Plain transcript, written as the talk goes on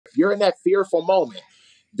If you're in that fearful moment,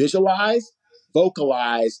 visualize,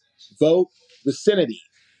 vocalize, vote, vicinity.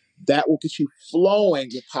 That will get you flowing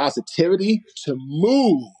with positivity to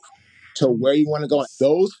move to where you want to go.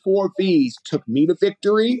 Those 4 V's took me to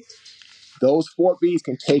victory. Those 4 V's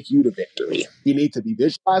can take you to victory. You need to be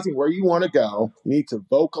visualizing where you want to go. You need to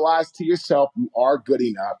vocalize to yourself you are good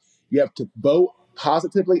enough. You have to vote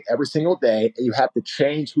positively every single day, and you have to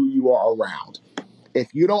change who you are around.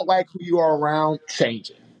 If you don't like who you are around, change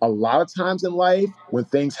it. A lot of times in life, when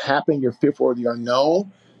things happen, you're fearful of the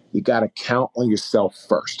unknown, you got to count on yourself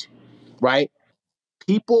first, right?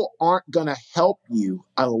 People aren't going to help you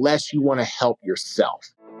unless you want to help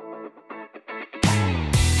yourself.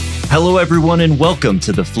 Hello, everyone, and welcome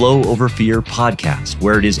to the Flow Over Fear podcast,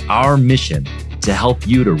 where it is our mission to help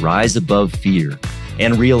you to rise above fear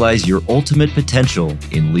and realize your ultimate potential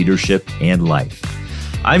in leadership and life.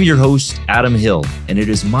 I'm your host, Adam Hill, and it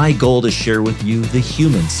is my goal to share with you the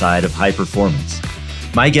human side of high performance.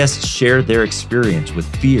 My guests share their experience with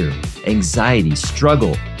fear, anxiety,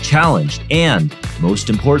 struggle, challenge, and most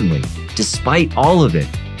importantly, despite all of it,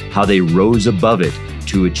 how they rose above it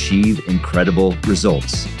to achieve incredible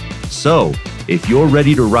results. So, if you're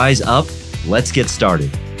ready to rise up, let's get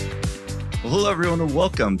started. Well, hello, everyone, and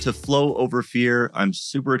welcome to Flow Over Fear. I'm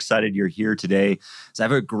super excited you're here today, as I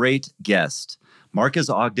have a great guest. Marques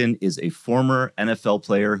Ogden is a former NFL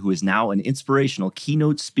player who is now an inspirational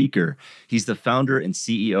keynote speaker. He's the founder and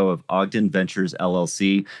CEO of Ogden Ventures,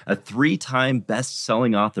 LLC, a 3-time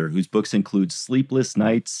best-selling author whose books include Sleepless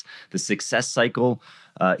Nights, The Success Cycle.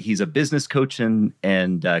 He's a business coach and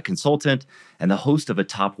consultant, and the host of a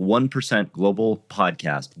top 1% global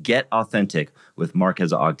podcast, Get Authentic with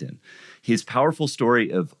Marques Ogden. His powerful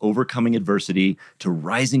story of overcoming adversity to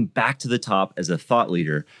rising back to the top as a thought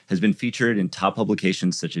leader has been featured in top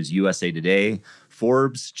publications such as USA Today,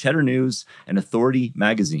 Forbes, Cheddar News, and Authority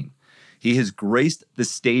Magazine. He has graced the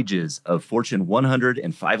stages of Fortune 100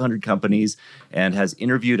 and 500 companies and has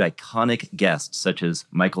interviewed iconic guests such as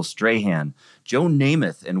Michael Strahan, Joe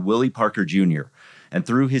Namath, and Willie Parker Jr. And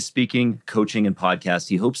through his speaking, coaching, and podcast,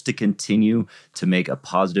 he hopes to continue to make a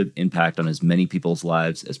positive impact on as many people's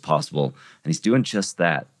lives as possible. And he's doing just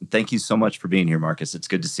that. Thank you so much for being here, Marques. It's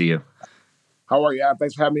good to see you. How are you?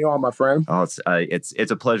 Thanks for having me on, my friend. Oh, it's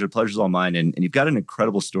a pleasure. Pleasure's all mine. And you've got an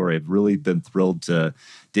incredible story. I've really been thrilled to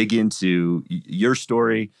dig into your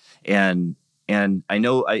story. And I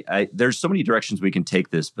know there's so many directions we can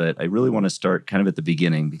take this, but I really want to start kind of at the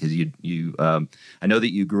beginning because I know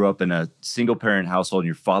that you grew up in a single parent household and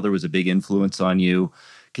your father was a big influence on you.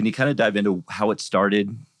 Can you kind of dive into how it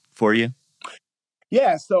started for you?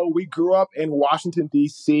 Yeah, so we grew up in Washington,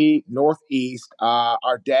 D.C., Northeast.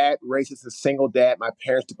 Our dad raised us a single dad. My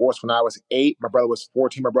parents divorced when I was 8. My brother was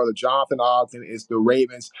 14. My brother, Jonathan Ogden, is the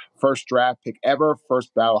Ravens' first draft pick ever,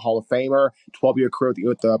 first ballot Hall of Famer, 12-year career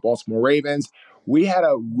with the Baltimore Ravens. We had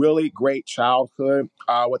a really great childhood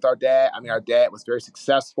with our dad. I mean, our dad was very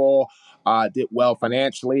successful, did well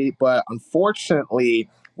financially, but unfortunately,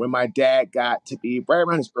 when my dad got to be right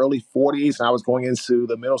around his early 40s and I was going into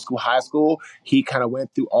the middle school, high school, he kind of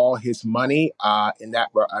went through all his money in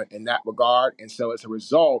that regard. And so as a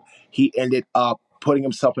result, he ended up putting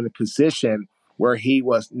himself in a position where he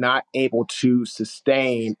was not able to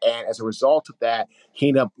sustain. And as a result of that, he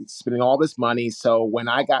ended up spending all this money. So when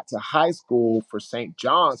I got to high school for St.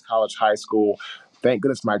 John's College High School, thank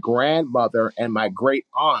goodness my grandmother and my great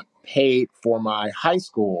aunt paid for my high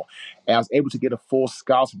school. And I was able to get a full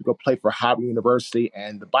scholarship to go play for Howard University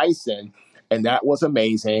and the Bison. And that was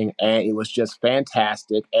amazing. And it was just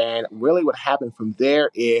fantastic. And really what happened from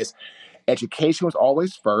there is education was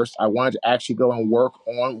always first. I wanted to actually go and work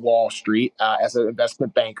on Wall Street as an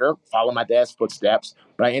investment banker, follow my dad's footsteps.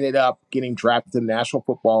 But I ended up getting drafted to the National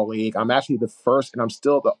Football League. I'm actually the first, and I'm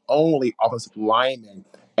still the only offensive lineman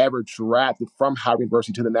ever drafted from Howard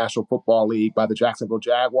University to the National Football League by the Jacksonville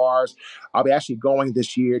Jaguars. I'll be actually going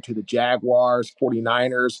this year to the Jaguars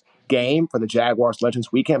 49ers game for the Jaguars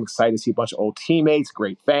Legends Weekend. I'm excited to see a bunch of old teammates,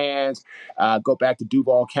 great fans, go back to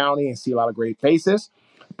Duval County and see a lot of great faces.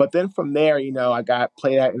 But then from there, I got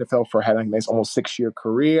played at NFL for having a nice almost 6-year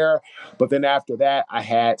career. But then after that, I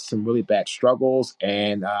had some really bad struggles.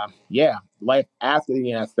 And life after the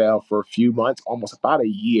NFL for a few months, almost about a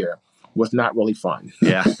year, was not really fun.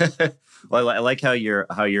 Yeah. Well, I like how your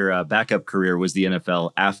backup career was the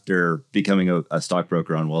NFL after becoming a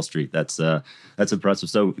stockbroker on Wall Street. That's impressive.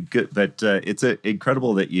 So good, but it's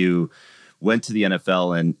incredible that you went to the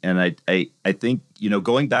NFL, and I think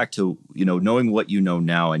going back to knowing what you know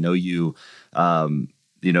now. I know you and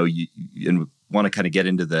want to kind of get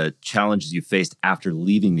into the challenges you faced after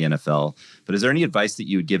leaving the NFL. But is there any advice that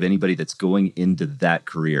you would give anybody that's going into that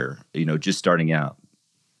career, just starting out?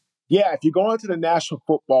 Yeah, if you go into the National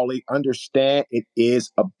Football League, understand it is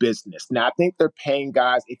a business. Now, I think they're paying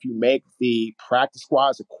guys, if you make the practice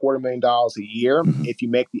squads, $250,000 a year. Mm-hmm. If you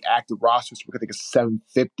make the active rosters, I think it's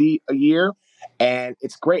 $750 a year. And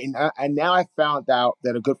it's great. And now I found out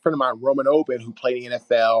that a good friend of mine, Roman Oben, who played in the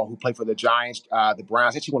NFL, who played for the Giants, the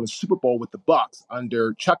Browns, actually won the Super Bowl with the Bucs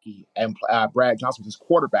under Chucky, and Brad Johnson was his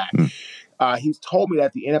quarterback. Mm-hmm. He's told me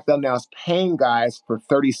that the NFL now is paying guys for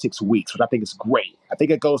 36 weeks, which I think is great. I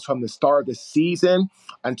think it goes from the start of the season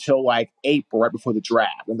until like April, right before the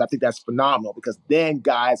draft. And I think that's phenomenal because then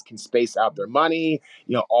guys can space out their money,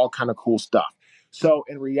 all kind of cool stuff. So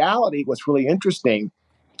in reality, what's really interesting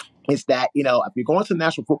is that, if you're going to the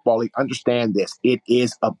National Football League, understand this. It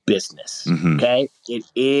is a business, Mm-hmm. okay? It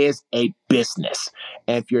is a business.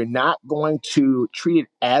 And if you're not going to treat it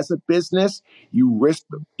as a business, you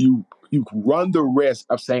run the risk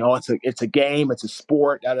of saying, oh, it's a game, it's a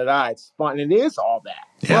sport, it's fun. And it is all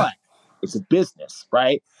that. Yeah. But it's a business,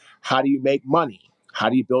 right? How do you make money? How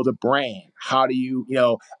do you build a brand? How do you,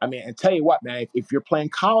 and tell you what, man, if you're playing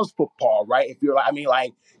college football, right? If you're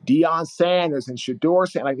like Deion Sanders and Shedeur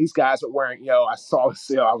Sanders, like these guys are wearing, I saw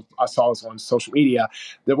this on social media.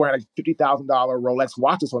 They're wearing like $50,000 Rolex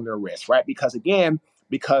watches on their wrist, right? Because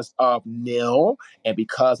of NIL and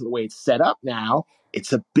because of the way it's set up now,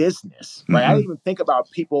 it's a business, right? Mm-hmm. I didn't even think about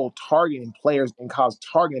people targeting players in college,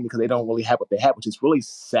 targeting because they don't really have what they have, which is really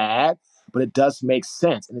sad. But it does make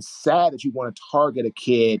sense. And it's sad that you want to target a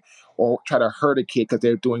kid or try to hurt a kid because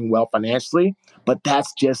they're doing well financially. But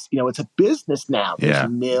that's just, it's a business now. There's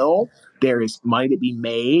NIL. There is money to be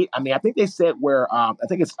made. I think they said I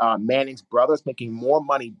think it's Manning's brothers making more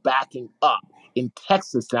money backing up in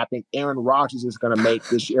Texas than I think Aaron Rodgers is going to make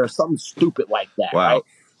this year, or something stupid like that, Wow. right?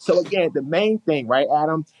 So again, the main thing, right,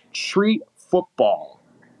 Adam, treat football,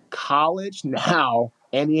 college now,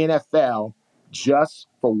 and the NFL just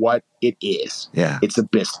for what it is. Yeah, it's a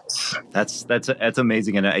business. That's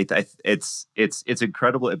amazing, and it's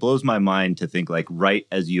incredible. It blows my mind to think like right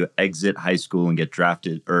as you exit high school and get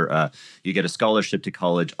drafted, or you get a scholarship to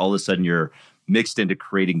college, all of a sudden you're mixed into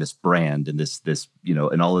creating this brand and this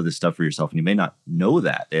and all of this stuff for yourself, and you may not know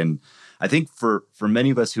that. And I think for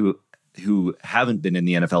many of us who haven't been in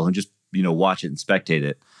the NFL and just watch it and spectate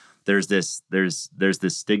it, there's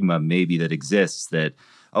this stigma maybe that exists that,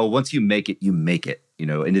 oh, once you make it,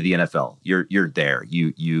 into the NFL. You're there.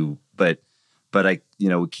 But I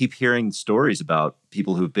keep hearing stories about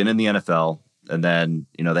people who've been in the NFL and then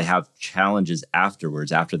they have challenges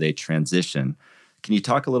afterwards after they transition. Can you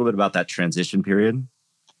talk a little bit about that transition period?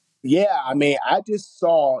 Yeah, I just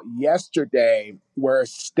saw yesterday where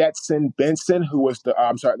Stetson Benson, who was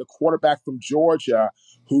the quarterback from Georgia,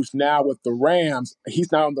 who's now with the Rams,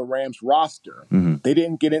 he's now on the Rams roster. Mm-hmm. They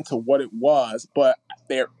didn't get into what it was, but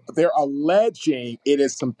they're alleging it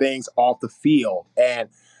is some things off the field. And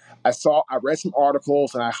I read some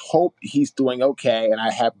articles, and I hope he's doing okay, and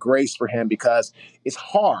I have grace for him because it's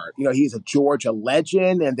hard. He's a Georgia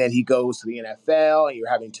legend, and then he goes to the NFL, and you're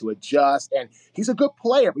having to adjust. And he's a good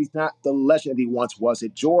player, but he's not the legend that he once was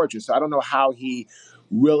at Georgia. So I don't know how he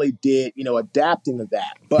really did, adapting to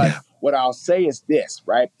that. But what I'll say is this,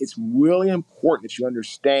 right? It's really important that you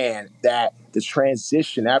understand that the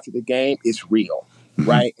transition after the game is real,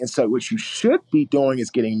 right? And so what you should be doing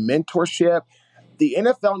is getting mentorship. The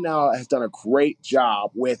NFL now has done a great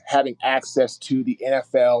job with having access to the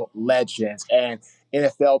NFL legends and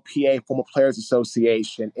NFLPA, Former Players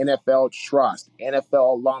Association, NFL Trust,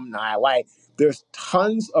 NFL alumni. Like, there's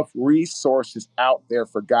tons of resources out there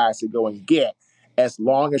for guys to go and get, as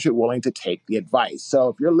long as you're willing to take the advice. So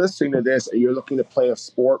if you're listening to this and you're looking to play a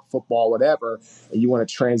sport, football, whatever, and you want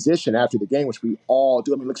to transition after the game, which we all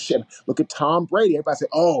do. Look at Tom Brady. Everybody say,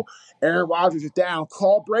 oh, Aaron Rodgers is down,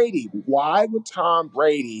 call Brady. Why would Tom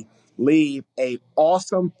Brady leave a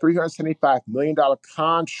awesome $375 million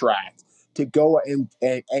contract to go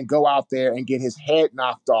and go out there and get his head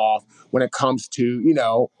knocked off when it comes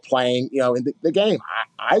to, playing, in the game?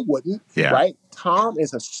 I wouldn't, right? Tom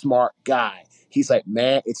is a smart guy. He's like,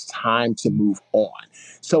 man, it's time to move on.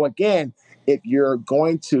 So again, if you're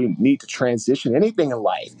going to need to transition anything in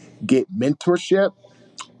life, get mentorship,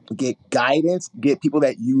 get guidance, get people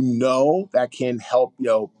that that can help,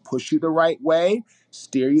 push you the right way,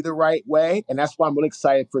 steer you the right way. And that's why I'm really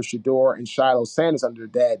excited for Shedeur and Shiloh Sanders under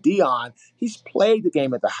their dad, Deion. He's played the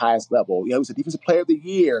game at the highest level. He was a Defensive Player of the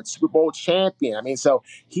Year, Super Bowl champion. So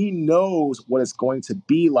he knows what it's going to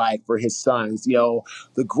be like for his sons,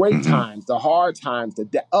 the great times, the hard times,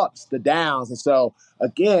 the ups, the downs. And so,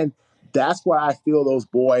 again, That's why I feel those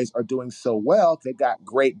boys are doing so well. They got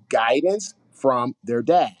great guidance from their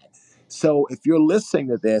dad. So if you're listening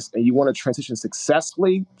to this and you want to transition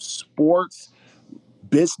successfully, sports,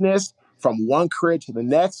 business, from one career to the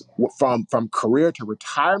next, from career to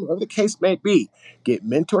retirement, whatever the case may be, get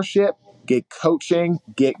mentorship, get coaching,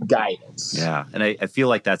 get guidance. Yeah. And I feel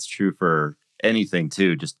like that's true for anything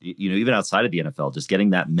too. Just, even outside of the NFL, just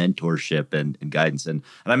getting that mentorship and guidance. And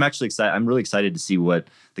I'm actually excited. I'm really excited to see what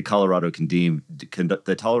the Colorado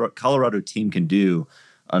Colorado team can do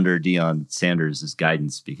under Deion Sanders'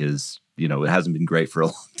 guidance, because, it hasn't been great for a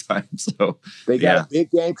long time. So they got a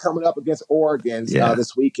big game coming up against Oregon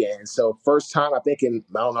this weekend. So first time, I think in,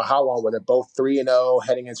 I don't know how long, where they're both 3-0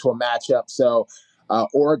 heading into a matchup. So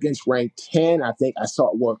Oregon's ranked 10. I think I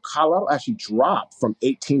saw Colorado actually dropped from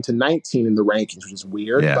 18 to 19 in the rankings, which is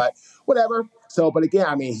weird, but whatever. So, but again,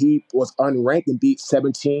 I mean, he was unranked and beat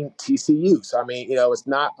 17 TCU. So, I mean, it's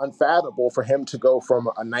not unfathomable for him to go from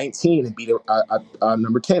a 19 and beat a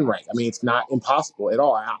number 10 rank. I mean, it's not impossible at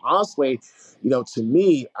all. Honestly, to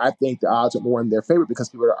me, I think the odds are more in their favor because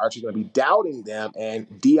people are actually going to be doubting them. And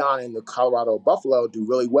Deion and the Colorado Buffalo do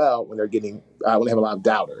really well when they're getting when they have a lot of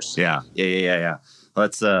doubters. Yeah.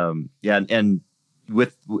 Let's and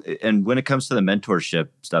when it comes to the mentorship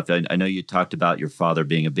stuff, I know you talked about your father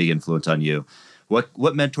being a big influence on you.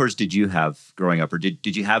 What mentors did you have growing up, or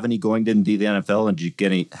did you have any going into the NFL, and did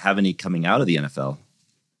you have any coming out of the NFL?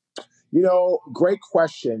 Great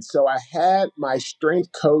question. So I had my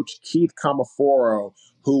strength coach, Keith Camaforo,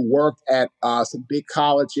 who worked at some big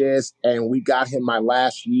colleges, and we got him my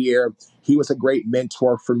last year. He was a great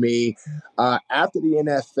mentor for me. After the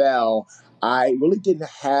NFL, I really didn't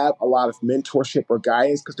have a lot of mentorship or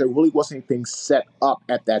guidance because there really wasn't anything set up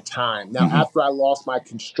at that time. Now, after I lost my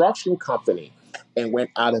construction company and went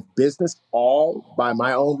out of business all by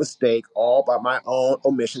my own mistake, all by my own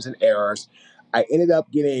omissions and errors, I ended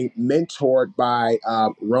up getting mentored by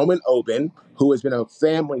Marques Ogden, who has been a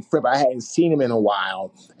family friend, but I hadn't seen him in a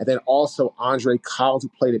while. And then also Andre Collins, who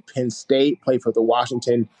played at Penn State, played for the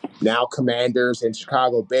Washington, now Commanders, and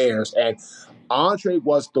Chicago Bears. And Andre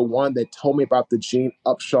was the one that told me about the Gene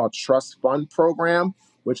Upshaw Trust Fund program,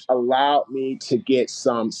 which allowed me to get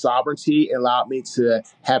some sovereignty and allowed me to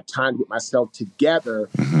have time to get myself together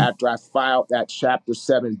after I filed that Chapter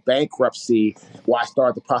 7 bankruptcy. Well, I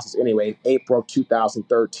started the process anyway in April of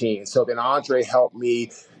 2013. So then Andre helped me.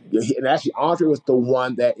 And actually, Andre was the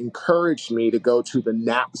one that encouraged me to go to the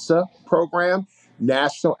NAPSA program,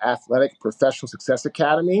 National Athletic Professional Success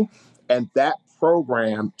Academy. And that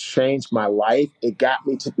program changed my life. It got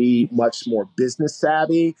me to be much more business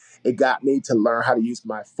savvy. It got me to learn how to use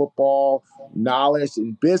my football knowledge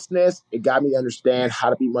in business. It got me to understand how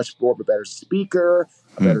to be much more of a better speaker,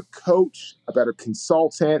 a better coach, a better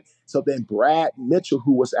consultant. So then Brad Mitchell,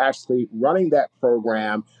 who was actually running that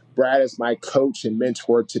program, Brad is my coach and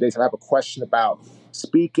mentor today. So I have a question about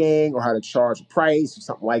speaking or how to charge a price or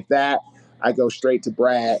something like that, I go straight to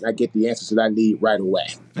Brad and I get the answers that I need right away.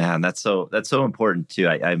 Man, that's so important too.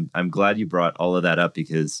 I'm glad you brought all of that up,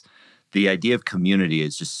 because the idea of community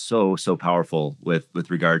is just so powerful with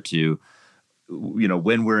regard to,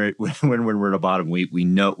 when we're at a bottom, we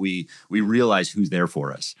know we realize who's there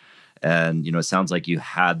for us. And it sounds like you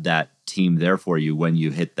had that team there for you when you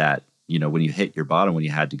hit that, when you hit your bottom, when you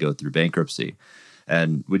had to go through bankruptcy.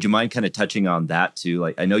 And would you mind kind of touching on that too?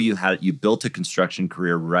 Like, I know you built a construction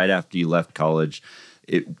career right after you left college.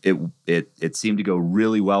 It seemed to go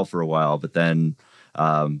really well for a while, but then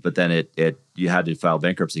you had to file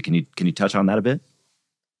bankruptcy. Can you touch on that a bit?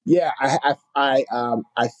 Yeah, I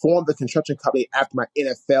formed the construction company after my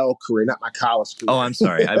NFL career, not my college career. Oh, I'm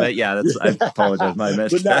sorry. I apologize. My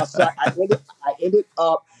mistake. But no, so I ended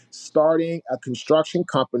up starting a construction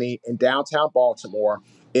company in downtown Baltimore.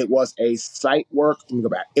 It was a site work. Let me go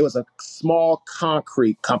back. It was a small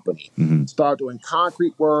concrete company. Started doing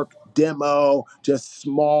concrete work, demo, just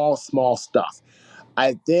small stuff.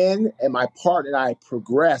 I then, and my partner and I,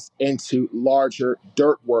 progressed into larger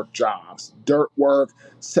dirt work jobs. Dirt work,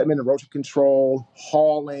 sediment erosion control,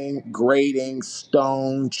 hauling, grading,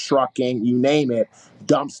 stone, trucking, you name it,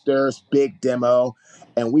 dumpsters, big demo.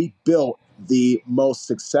 And we built the most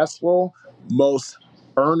successful,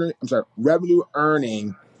 revenue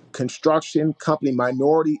earning construction company,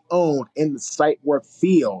 minority owned in the site work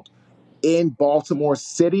field in Baltimore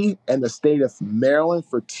City and the state of Maryland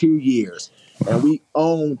for 2 years. And we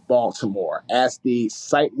owned Baltimore as the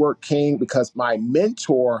site work king because my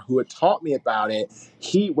mentor who had taught me about it,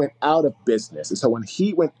 he went out of business. And so when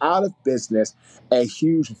he went out of business, a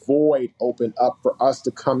huge void opened up for us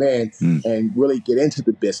to come in and really get into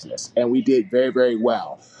the business. And we did very, very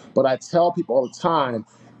well. But I tell people all the time,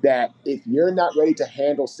 that if you're not ready to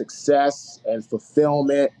handle success and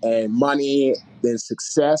fulfillment and money, then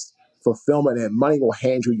success, fulfillment, and money will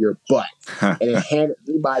hand you your butt. And it handed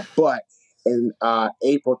me my butt in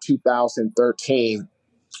April 2013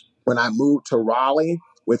 when I moved to Raleigh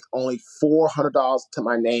with only $400 to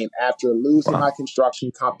my name after losing my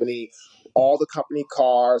construction company, all the company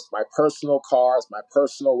cars, my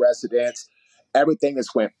personal residence, everything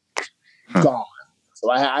just went gone. So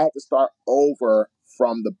I had to start over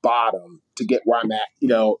from the bottom to get where I'm at, in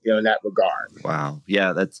that regard. Wow.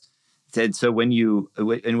 Yeah, that's Ted. So when you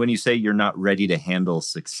say you're not ready to handle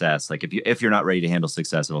success, like if you're not ready to handle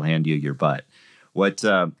success, it'll hand you your butt. What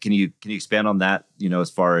can you expand on that? As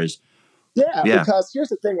far as because here's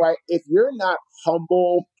the thing, right? If you're not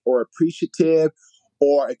humble or appreciative,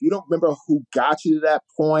 or if you don't remember who got you to that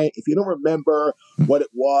point, if you don't remember what it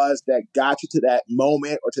was that got you to that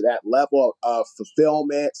moment or to that level of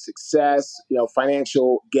fulfillment, success,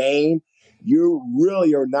 financial gain, you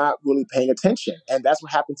really are not really paying attention. And that's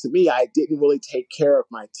what happened to me. I didn't really take care of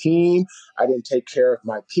my team. I didn't take care of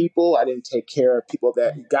my people. I didn't take care of people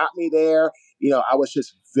that got me there. I was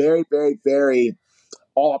just very, very, very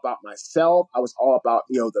all about myself. I was all about,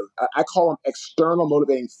 I call them external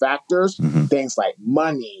motivating factors, things like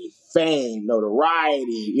money, fame,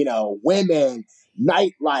 notoriety, women,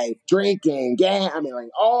 nightlife, drinking, like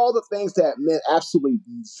all the things that meant absolutely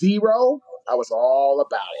zero. I was all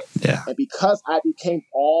about it. Yeah. And because I became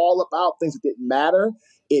all about things that didn't matter,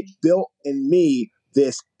 it built in me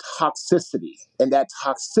this toxicity. And that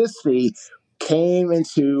toxicity came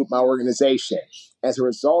into my organization. As a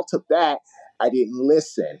result of that, I didn't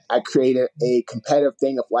listen. I created a competitive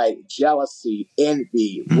thing of like jealousy,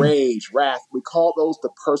 envy, rage, wrath. We call those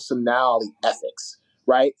the personality ethics,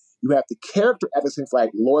 right? You have the character ethics, things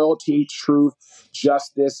like loyalty, truth,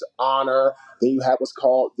 justice, honor. Then you have what's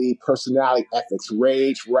called the personality ethics,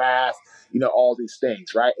 rage, wrath, all these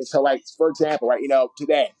things, right? And so like, for example, right,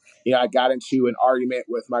 today, I got into an argument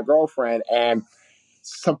with my girlfriend and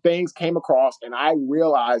some things came across, and I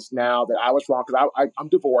realized now that I was wrong because I'm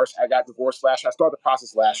divorced. I got divorced last year. I started the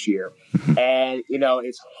process last year. And,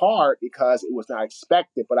 it's hard because it was not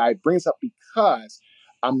expected, but I bring this up because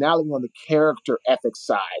I'm now living on the character ethics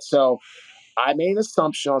side. So I made an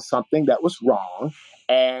assumption on something that was wrong,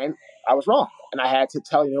 and I was wrong. And I had to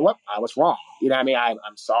tell you know what? I was wrong.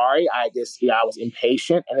 I'm sorry. I was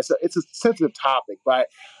impatient, and it's a sensitive topic, but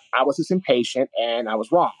I was just impatient and I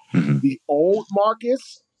was wrong. The old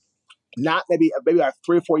Marcus, not maybe like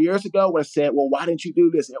 3 or 4 years ago, would have said, well, why didn't you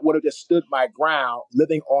do this? And it would have just stood my ground,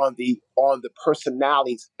 living on the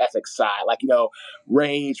personalities ethics side, like,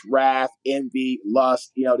 rage, wrath, envy,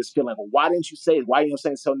 lust, just feeling, well, why didn't you say it? Why didn't you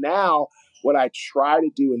say it? So now what I try to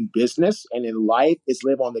do in business and in life is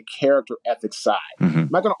live on the character ethics side. Am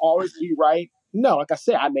I going to always be right? No, like I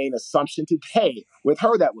said, I made an assumption today with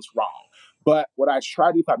her that was wrong. But what I try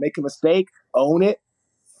to do, if I make a mistake, own it,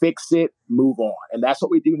 fix it, move on. And that's what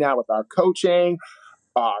we do now with our coaching,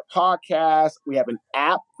 our podcast. We have an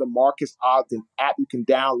app, the Marques Ogden app. You can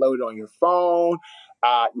download it on your phone.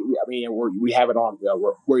 We have it on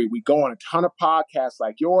where we go on a ton of podcasts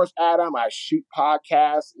like yours, Adam. I shoot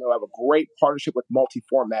podcasts. I have a great partnership with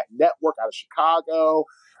Multi-Format Network out of Chicago.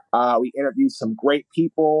 We interview some great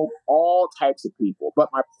people, all types of people. But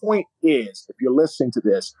my point is, if you're listening to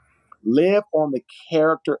this, live on the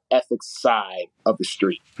character ethics side of the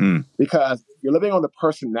street. Because if you're living on the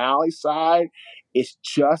personality side, it's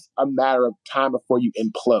just a matter of time before you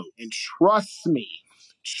implode. And trust me,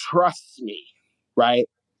 right?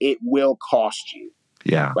 It will cost you.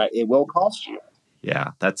 Yeah. Right? It will cost you.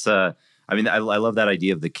 Yeah. That's, I love that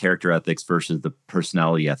idea of the character ethics versus the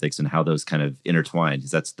personality ethics and how those kind of intertwine.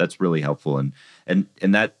 That's really helpful. And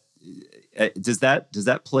that, does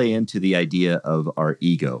that play into the idea of our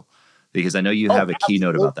ego? Because I know you have a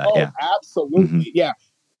keynote about that. Yeah, absolutely. Yeah.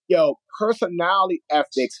 Personality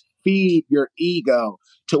ethics feed your ego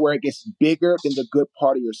to where it gets bigger than the good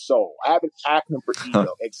part of your soul. I have an acronym for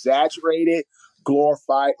ego, exaggerated,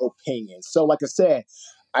 glorified opinion. So like I said,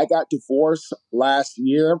 I got divorced last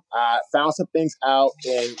year. I found some things out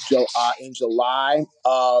in July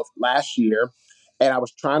of last year. And I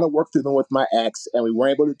was trying to work through them with my ex, and we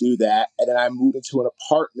weren't able to do that. And then I moved into an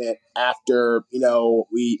apartment after, in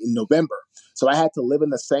November. So I had to live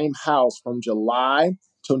in the same house from July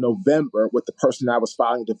to November with the person I was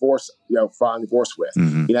filing divorce with. You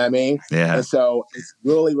know what I mean? Yeah. And so it's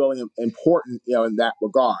really, really important, in that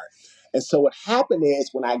regard. And so what happened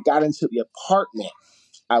is when I got into the apartment,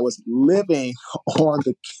 I was living on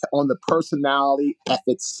the personality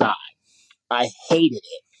ethics side. I hated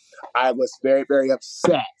it. I was very, very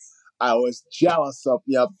upset. I was jealous of,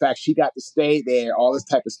 the fact she got to stay there, all this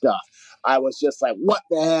type of stuff. I was just like, what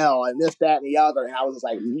the hell? And this, that, and the other. And I was just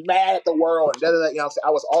like mad at the world. And I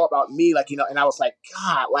was all about me, and I was like,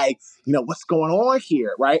 God, what's going on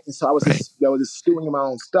here? Right. And so I was just stewing in my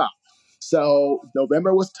own stuff. So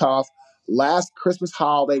November was tough. Last Christmas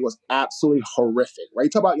holiday was absolutely horrific. Right. You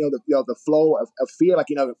talk about, the flow of fear,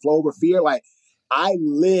 the flow over fear. Like, I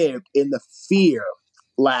lived in the fear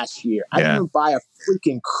last year. I didn't even buy a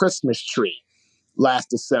freaking Christmas tree last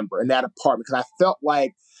December in that apartment because I felt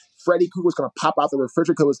like Freddy Krueger was going to pop out the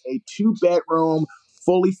refrigerator because it was a 2-bedroom,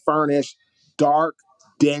 fully furnished, dark,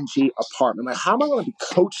 dingy apartment. Like, how am I going to be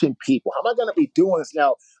coaching people? How am I going to be doing this?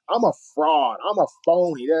 I'm a fraud. I'm a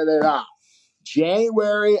phony.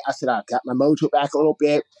 January, I said, I got my mojo back a little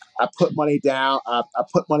bit. I put money down. I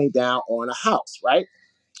put money down on a house, right?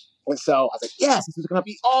 And so I was like, yes, this is going to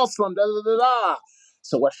be awesome.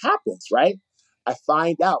 So what happens, right? I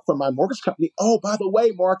find out from my mortgage company, oh, by the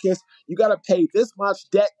way, Marcus, you got to pay this much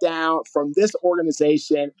debt down from this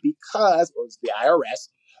organization because, or it's the IRS,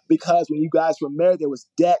 because when you guys were married, there was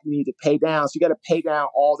debt you need to pay down. So you got to pay down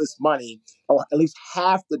all this money, or at least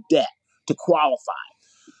half the debt to qualify.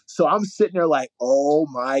 So I'm sitting there like, oh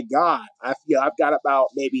my God, I've got about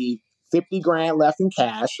maybe 50 grand left in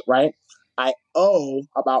cash, right? I owe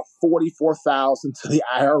about 44,000 to the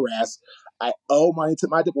IRS. I owe money to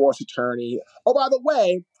my divorce attorney. Oh, by the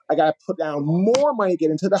way, I got to put down more money to get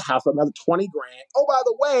into the house, another 20 grand. Oh, by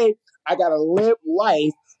the way, I got to live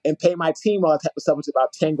life and pay my team all that type of stuff, which is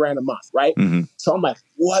about 10 grand a month, right? Mm-hmm. So I'm like,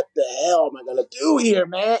 what the hell am I going to do here,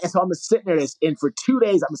 man? And so I'm just sitting there, and for 2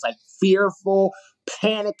 days, I'm just like fearful,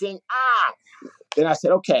 panicking. Then I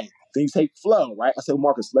said, okay, then you say flow, right? I said, well,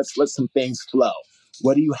 Marcus, let's let some things flow.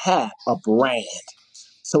 What do you have? A brand.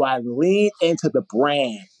 So I leaned into the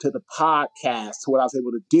brand, to the podcast, to what I was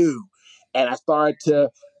able to do. And I started to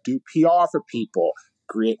do PR for people,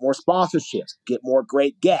 create more sponsorships, get more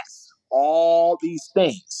great guests, all these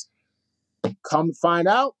things. Come to find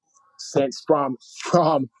out, since from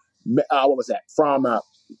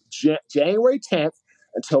January 10th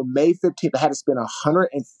until May 15th, I had to spend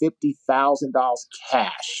 $150,000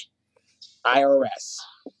 cash. IRS,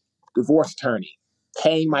 divorce attorney,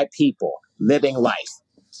 paying my people, living life.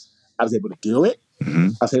 I was able to do it. Mm-hmm.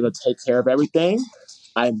 I was able to take care of everything.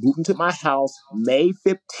 I moved into my house May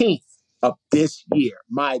 15th of this year.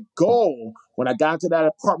 My goal when I got into that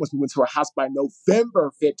apartment was move into a house by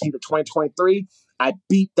November 15th of 2023. I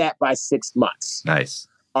beat that by 6 months. Nice.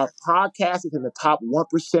 Our podcast is in the top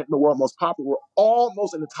 1% in the world, most popular. We're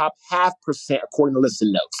almost in the top 0.5% according to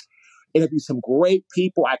Listen Notes. Interview some great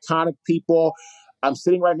people, iconic people. I'm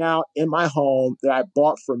sitting right now in my home that I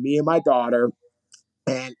bought for me and my daughter.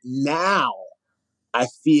 And now I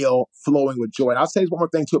feel flowing with joy. And I'll say one more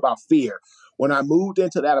thing too about fear. When I moved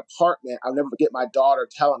into that apartment, I'll never forget my daughter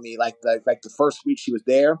telling me, like the first week she was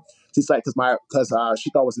there, she's like, because she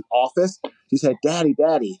thought it was an office. She said, Daddy.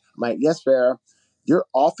 I'm like, yes, Farrah, your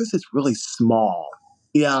office is really small.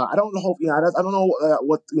 Yeah, I don't know. I don't know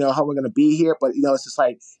what how we're gonna be here, but it's just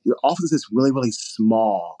like your office is really, really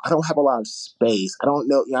small. I don't have a lot of space. I don't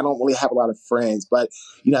know. I don't really have a lot of friends, but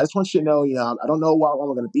I just want you to know. I don't know how long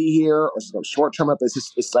we're gonna be here, or it's short term, but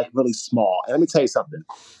it's like really small. And let me tell you something.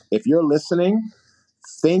 If you're listening,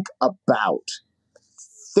 think about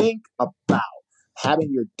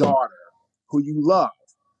having your daughter, who you love,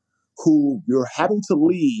 who you're having to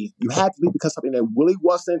leave. You had to leave because something that really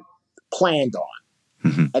wasn't planned on.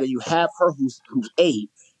 Mm-hmm. And then you have her who's 8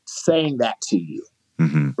 saying that to you,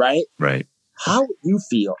 mm-hmm. right? Right. How would you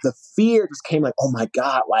feel? The fear just came like, oh my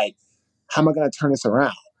God, like, how am I going to turn this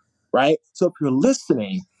around, right? So if you're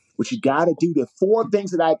listening, what you got to do, the 4 things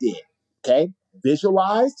that I did, okay?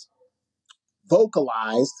 Visualized,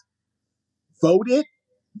 vocalized, voted,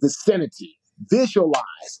 vicinity.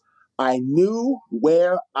 Visualized. I knew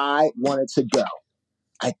where I wanted to go.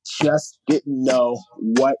 I just didn't know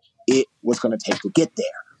what it was going to take to get there.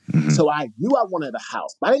 Mm-hmm. So I knew I wanted a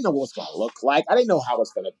house, but I didn't know what it was going to look like. I didn't know how it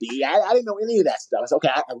was going to be. I didn't know any of that stuff. I said, okay,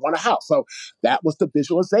 I want a house. So that was the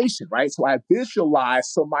visualization, right? So I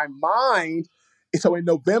visualized. So in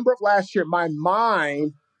November of last year, my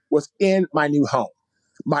mind was in my new home.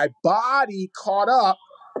 My body caught up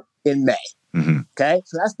in May. Mm-hmm. Okay.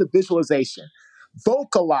 So that's the visualization.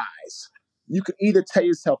 Vocalize. You can either tell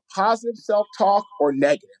yourself positive self-talk or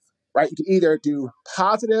negative, right? You can either do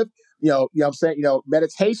positive,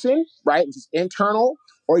 meditation, right, which is internal,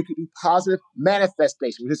 or you can do positive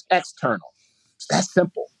manifestation, which is external. It's that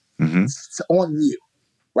simple. Mm-hmm. It's on you,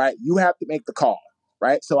 right? You have to make the call,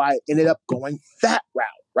 right? So I ended up going that route,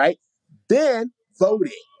 right? Then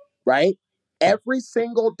voting, right? Every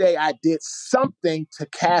single day I did something to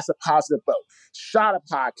cast a positive vote. Shot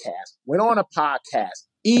a podcast, went on a podcast,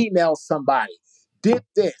 emailed somebody, did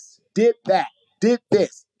this, did that, did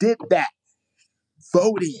this, did that,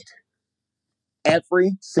 voted.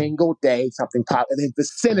 Every single day, something positive. And then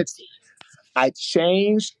vicinity. I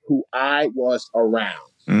changed who I was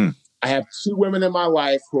around. I have two women in my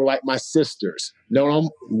life who are like my sisters. Known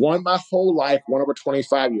them, one my whole life, one over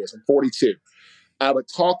 25 years. I'm 42. I would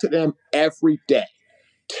talk to them every day.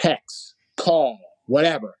 Text, call,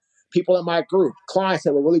 whatever. People in my group, clients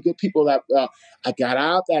that were really good people that I got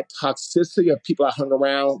out that toxicity of people I hung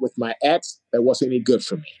around with my ex that wasn't any good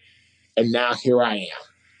for me. And now here I am.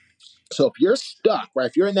 So if you're stuck, right,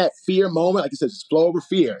 if you're in that fear moment, like I said, it's flow over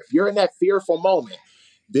fear. If you're in that fearful moment,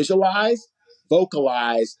 visualize,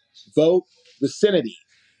 vocalize, vote, vicinity.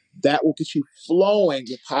 That will get you flowing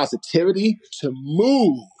with positivity to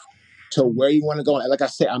move to where you want to go. And like I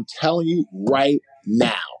said, I'm telling you right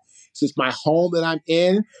now, this is my home that I'm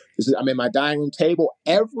in. I'm in my dining room table.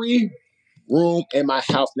 Every room in my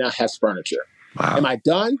house now has furniture. Wow. Am I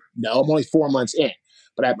done? No, I'm only 4 months in.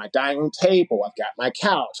 But I have my dining room table. I've got my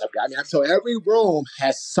couch. So every room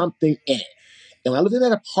has something in it. And when I lived in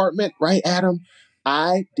that apartment, right, Adam,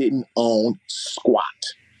 I didn't own squat.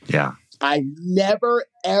 Yeah. I never,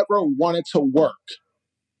 ever wanted to work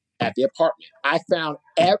at the apartment. I found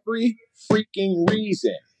every freaking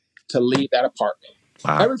reason to leave that apartment.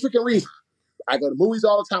 Wow. Every freaking reason. I go to movies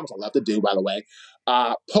all the time, which I love to do, by the way.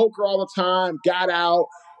 Poker all the time, got out,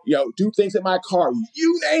 do things in my car.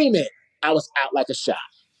 You name it. I was out like a shot.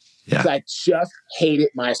 Yeah. I just hated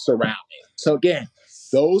my surroundings. So again,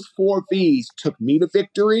 those 4 V's took me to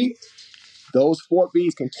victory. Those 4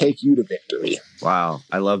 V's can take you to victory. Wow.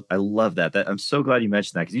 I love that. I'm so glad you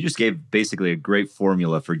mentioned that because you just gave basically a great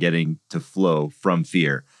formula for getting to flow from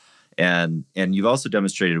fear. And you've also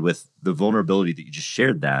demonstrated with the vulnerability that you just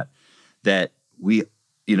shared that we,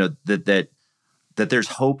 that there's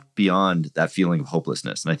hope beyond that feeling of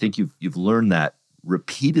hopelessness. And I think you've learned that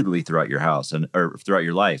repeatedly throughout your house or throughout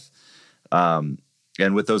your life. And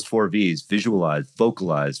with those 4 V's, visualize,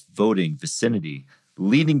 vocalize, voting, vicinity,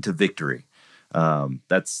 leading to victory.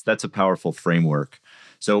 That's a powerful framework.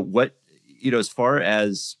 So what, as far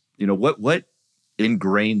as, what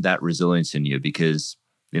ingrained that resilience in you? Because,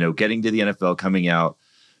 getting to the NFL, coming out,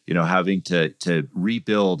 having to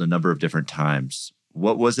rebuild a number of different times,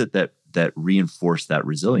 what was it that reinforced that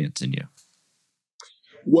resilience in you?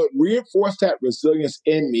 What reinforced that resilience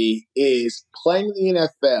in me is playing in the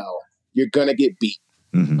NFL, you're going to get beat.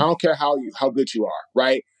 Mm-hmm. I don't care how good you are,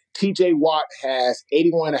 right? TJ Watt has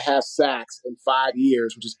 81.5 sacks in 5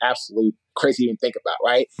 years, which is absolutely crazy to even think about,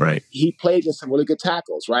 right? Right. He played against some really good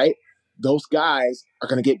tackles, right? Those guys are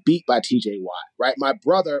going to get beat by TJ Watt, right? My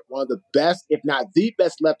brother, one of the best, if not the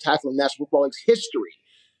best left tackle in National Football League's history,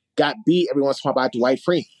 got beat every once in a while by Dwight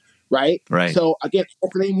Freeney. Right? So, again,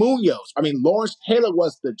 Anthony Munoz. Lawrence Taylor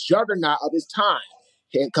was the juggernaut of his time.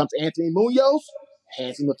 Here comes Anthony Munoz,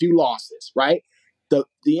 hands him a few losses, right? The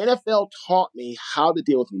NFL taught me how to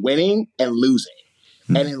deal with winning and losing.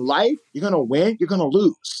 Mm-hmm. And in life, you're going to win, you're going to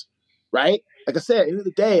lose, right? Like I said, at the end of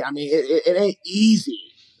the day, it ain't easy.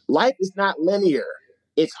 Life is not linear.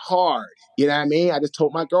 It's hard. You know what I mean? I just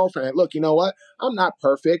told my girlfriend, look, you know what? I'm not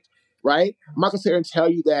perfect. Right? I'm not going to sit here and tell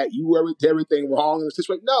you that you did everything wrong in the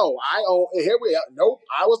situation. No, here we are. Nope,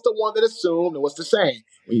 I was the one that assumed. And what's the saying?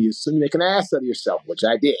 When you assume, you make an ass out of yourself, which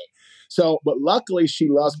I did. So, but luckily she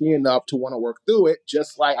loves me enough to want to work through it,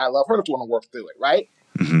 just like I love her to want to work through it, right?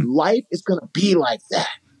 Mm-hmm. Life is going to be like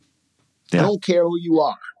that. Yeah. I don't care who you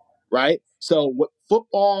are, right? So what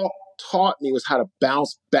football taught me was how to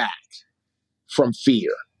bounce back from fear.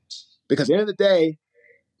 Because at the end of the day,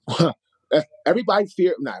 everybody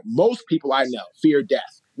most people I know fear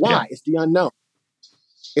death. Why? Yeah. It's the unknown.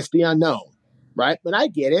 It's the unknown, right? But I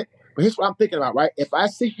get it. But here's what I'm thinking about, right? If I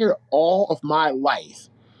sit here all of my life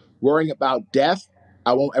worrying about death,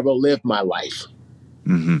 I won't ever live my life.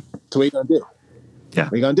 Mm-hmm. So what are you going to do? Yeah.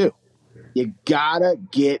 What are you going to do? You got to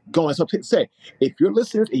get going. So say, if you're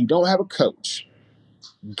listening and you don't have a coach,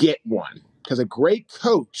 get one. Because a great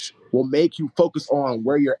coach will make you focus on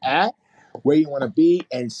where you're at, where you want to be,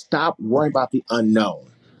 and stop worrying about the unknown,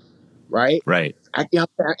 right? Right. And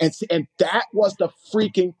that was the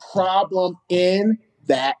freaking problem in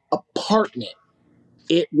that apartment.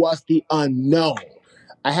 It was the unknown.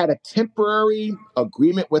 I had a temporary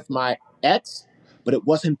agreement with my ex, but it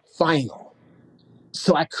wasn't final.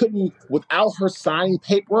 So I couldn't, without her signing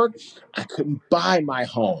paperwork, I couldn't buy my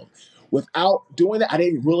home. Without doing that, I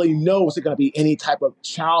didn't really know, was it going to be any type of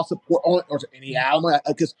child support on it or any alimony,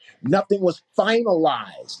 because nothing was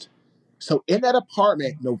finalized. So in that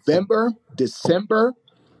apartment, November, December,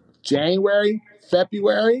 January,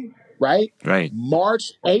 February, right? Right.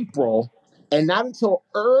 March, April, and not until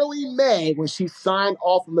early May when she signed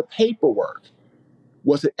off on the paperwork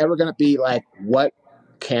was it ever going to be like, what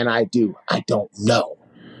can I do? I don't know.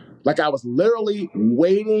 Like I was literally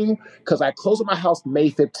waiting because I closed on my house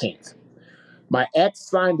May 15th. My ex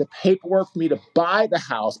signed the paperwork for me to buy the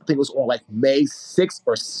house. I think it was on like May 6th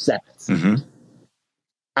or 7th. Mm-hmm.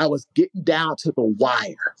 I was getting down to the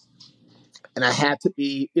wire. And I had to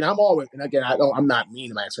be, I'm always, and again, I'm not mean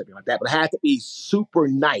to my ex or anything like that, but I had to be super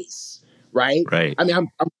nice, right? Right. I mean,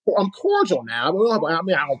 I'm cordial now. I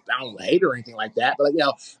don't hate her or anything like that, but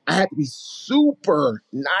I had to be super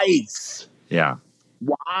nice. Yeah.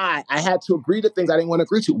 Why? I had to agree to things I didn't want to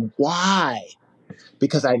agree to. Why?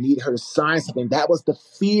 Because I needed her to sign something. That was the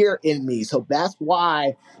fear in me. So that's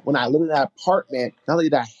why when I lived in that apartment, not only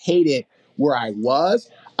did I hate it where I was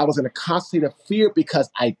in a constant state of fear because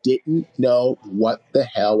I didn't know what the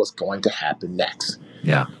hell was going to happen next.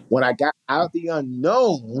 Yeah. When I got out of the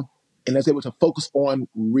unknown and was able to focus on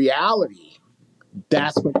reality,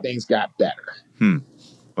 that's when things got better. Well,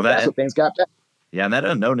 that's when things got better. Yeah, and that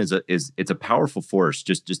unknown is it's a powerful force.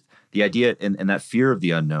 Just the idea and that fear of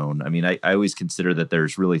the unknown. I mean, I always consider that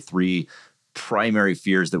there's really three primary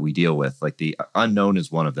fears that we deal with. Like the unknown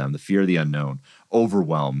is one of them, the fear of the unknown,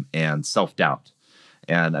 overwhelm, and self-doubt.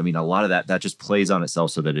 And I mean, a lot of that just plays on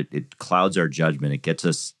itself so that it clouds our judgment. It gets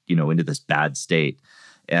us, into this bad state.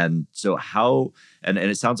 And so and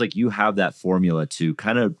it sounds like you have that formula to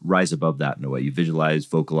kind of rise above that in a way. You visualize,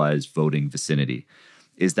 vocalize, voting, vicinity.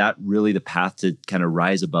 Is that really the path to kind of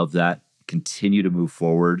rise above that, continue to move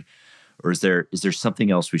forward? Or is there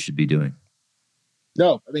something else we should be doing?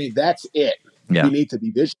 No, I mean, that's it. Yeah. You need to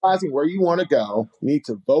be visualizing where you want to go. You need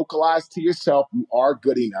to vocalize to yourself you are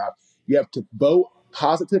good enough. You have to vote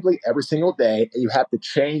positively every single day, and you have to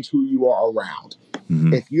change who you are around.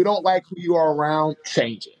 Mm-hmm. If you don't like who you are around,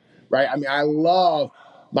 change it, right? I mean, I love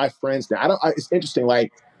my friends now. It's interesting,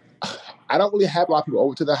 like, I don't really have a lot of people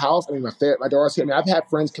over to the house. I mean, my daughter's here. I mean, I've had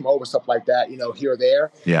friends come over, stuff like that, here or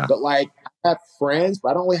there. Yeah. But like, I have friends, but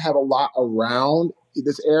I don't really have a lot around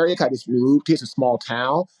this area. I just moved here. It's a small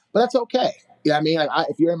town, but that's okay. Yeah, I mean, like,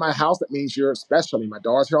 if you're in my house, that means you're special. I mean, my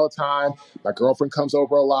daughter's here all the time. My girlfriend comes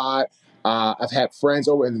over a lot. I've had friends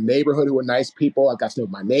over in the neighborhood who are nice people. I got to know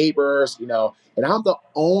my neighbors, and I'm the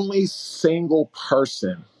only single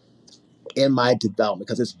person in my development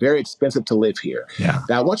because it's very expensive to live here. Yeah.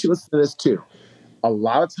 Now, I want you to listen to this too. A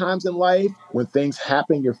lot of times in life, when things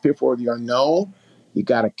happen, you're fearful of the unknown, you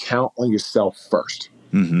got to count on yourself first,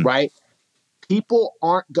 right? People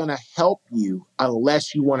aren't going to help you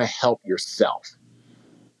unless you want to help yourself.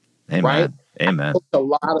 Amen. Right? Amen. I coach a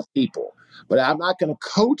lot of people, but I'm not going to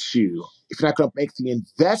coach you if you're not going to make the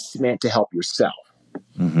investment to help yourself,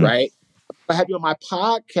 right? I have you on my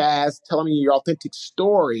podcast telling me your authentic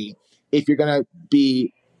story if you're going to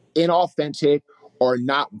be inauthentic or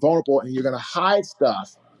not vulnerable and you're going to hide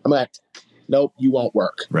stuff. I'm like, nope, you won't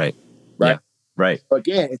work. Right. Right. Yeah. Right. So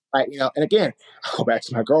again, it's like, and again, I go back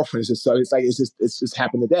to my girlfriend. It's just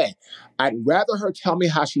happened today. I'd rather her tell me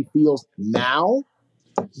how she feels now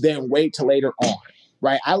than wait till later on.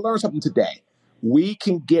 Right. I learned something today. We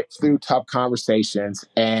can get through tough conversations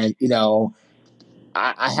and,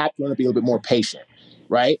 I have to learn to be a little bit more patient.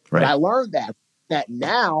 Right. But I learned that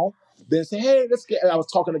now, then say, hey, I was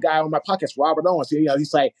talking to a guy on my podcast, Robert Owens.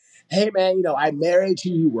 He's like, hey, man, I married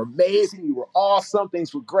you. You were amazing. You were awesome.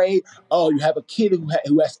 Things were great. Oh, you have a kid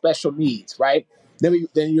who has special needs, right? Then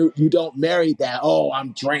you don't marry that. Oh,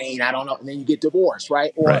 I'm drained. I don't know. And then you get divorced,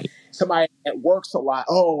 right? Or somebody that works a lot.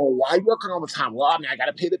 Oh, why are you working all the time? Well, I mean, I got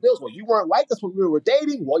to pay the bills. Well, you weren't like this when we were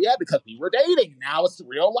dating. Well, yeah, because we were dating. Now it's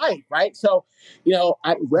real life, right? So,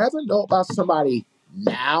 I'd rather know about somebody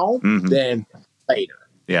now than later.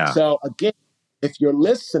 Yeah. So again, if you're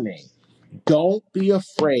listening, don't be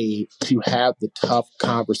afraid to have the tough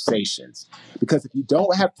conversations. Because if you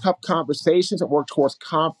don't have tough conversations and work towards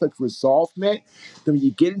conflict resolvement, then when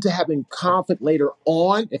you get into having conflict later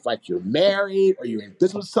on, if like you're married or you're in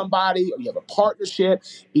business with somebody or you have a partnership,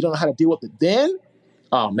 you don't know how to deal with it then,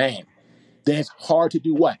 oh man, then it's hard to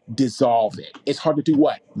do what? Dissolve it. It's hard to do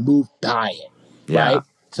what? Move by it, right?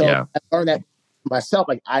 So I learned that myself,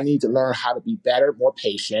 like I need to learn how to be better, more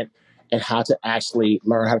patient, and how to actually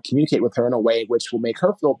learn how to communicate with her in a way which will make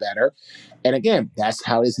her feel better. And again, that's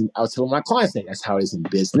how it is. I was telling my clients, that's how it is in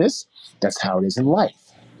business. That's how it is in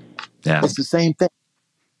life. Yeah, it's the same thing.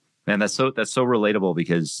 Man, that's so relatable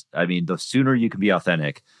because I mean, the sooner you can be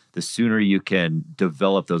authentic, the sooner you can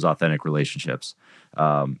develop those authentic relationships,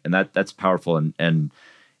 and that's powerful. And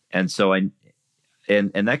so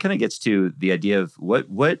And that kind of gets to the idea of what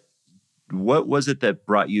was it that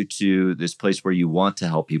brought you to this place where you want to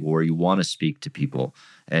help people, where you want to speak to people,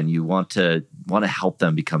 and you want to help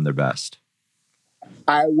them become their best?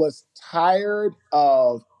 I was tired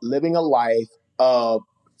of living a life of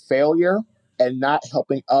failure and not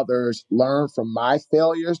helping others learn from my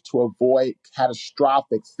failures to avoid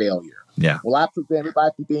catastrophic failure. Yeah. Will I prevent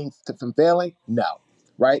everybody from failing? No.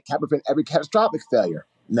 Right? Can I prevent every catastrophic failure?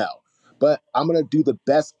 No. But I'm going to do the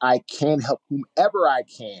best I can, help whomever I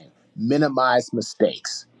can minimize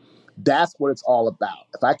mistakes. That's what it's all about.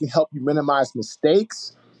 If I can help you minimize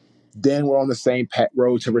mistakes, then we're on the same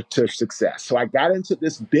road to success. So I got into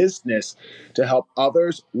this business to help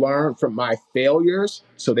others learn from my failures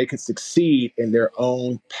so they can succeed in their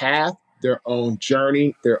own path, their own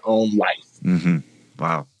journey, their own life. Mm-hmm.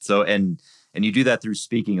 Wow. So, and you do that through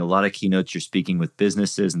speaking. A lot of keynotes, you're speaking with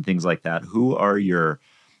businesses and things like that. Who are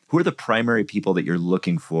the primary people that you're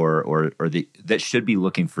looking for, or that should be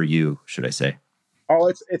looking for you, should I say? Oh,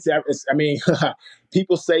 it's I mean,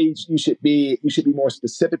 people say you should be more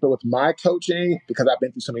specific, but with my coaching, because I've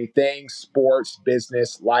been through so many things: sports,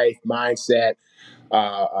 business, life, mindset,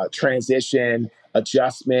 transition,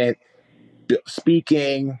 adjustment,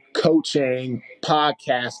 speaking, coaching,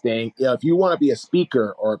 podcasting. If you want to be a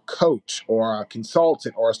speaker or a coach or a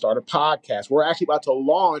consultant or start a podcast, we're actually about to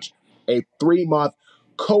launch a 3-month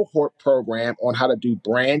cohort program on how to do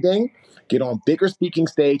branding, get on bigger speaking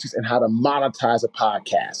stages, and how to monetize a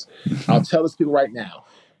podcast. I'll tell this people right now,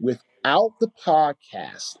 without the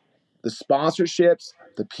podcast, the sponsorships,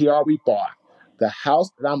 the PR we bought, the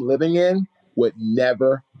house that I'm living in would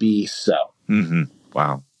never be so. Mm-hmm.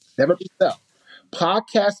 Wow. Never be so.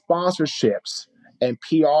 Podcast sponsorships and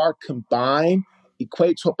PR combined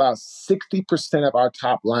equate to about 60% of our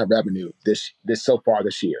top line revenue this so far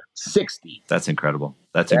this year. 60. That's incredible.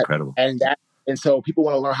 That's incredible. And so people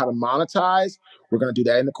want to learn how to monetize. We're going to do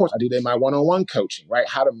that in the course. I do that in my one-on-one coaching, right?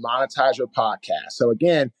 How to monetize your podcast. So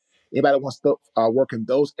again, anybody that wants to work in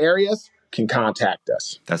those areas can contact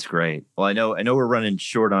us. That's great. Well, I know we're running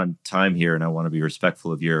short on time here, and I want to be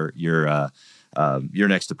respectful of your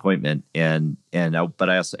next appointment. But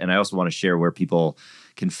I also want to share where people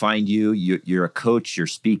can find you. You're a coach. You're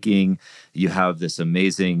speaking. You have this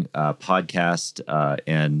amazing podcast,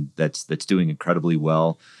 and that's doing incredibly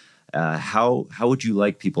well. How would you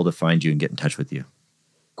like people to find you and get in touch with you?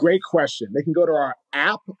 Great question. They can go to our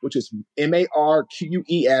app, which is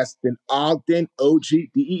Marques, then Ogden, Ogden.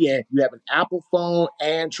 You have an Apple phone,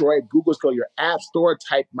 Android, Google. Go to your app store,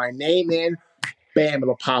 type my name in, bam,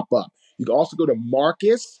 it'll pop up. You can also go to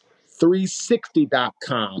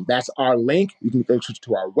Marques360.com. That's our link. You can go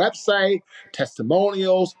to our website,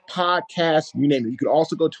 testimonials, podcasts, you name it. You can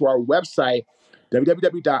also go to our website,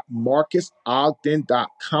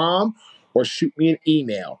 www.marquesogden.com, or shoot me an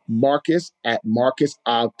email,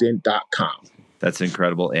 marques@marquesogden.com. That's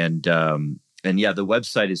incredible. And yeah, the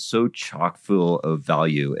website is so chock full of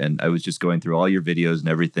value. And I was just going through all your videos and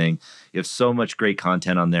everything. You have so much great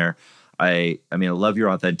content on there. I love your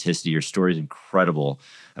authenticity. Your story is incredible.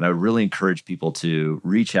 And I really encourage people to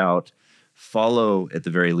reach out, follow at the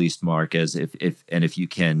very least Marques, if you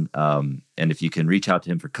can reach out to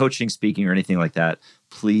him for coaching, speaking, or anything like that,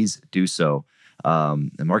 please do so.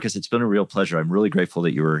 And Marques, it's been a real pleasure. I'm really grateful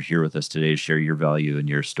that you were here with us today to share your value and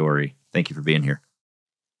your story. Thank you for being here.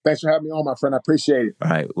 Thanks for having me on, my friend. I appreciate it. All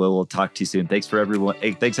right. Well, we'll talk to you soon. Thanks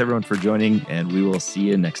everyone for joining, and we will see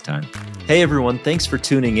you next time. Hey, everyone. Thanks for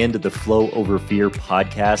tuning in to the Flow Over Fear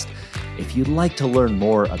podcast. If you'd like to learn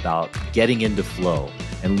more about getting into flow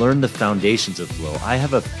and learn the foundations of flow, I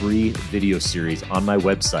have a free video series on my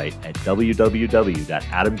website at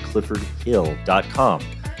www.adamcliffordhill.com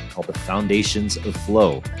called The Foundations of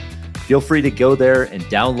Flow. Feel free to go there and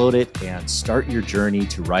download it and start your journey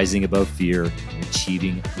to rising above fear and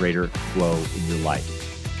achieving greater flow in your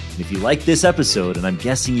life. And if you like this episode, and I'm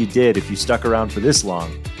guessing you did if you stuck around for this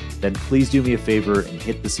long, then please do me a favor and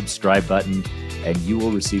hit the subscribe button, and you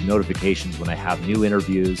will receive notifications when I have new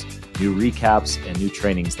interviews, new recaps, and new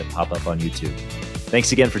trainings that pop up on YouTube.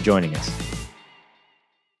 Thanks again for joining us.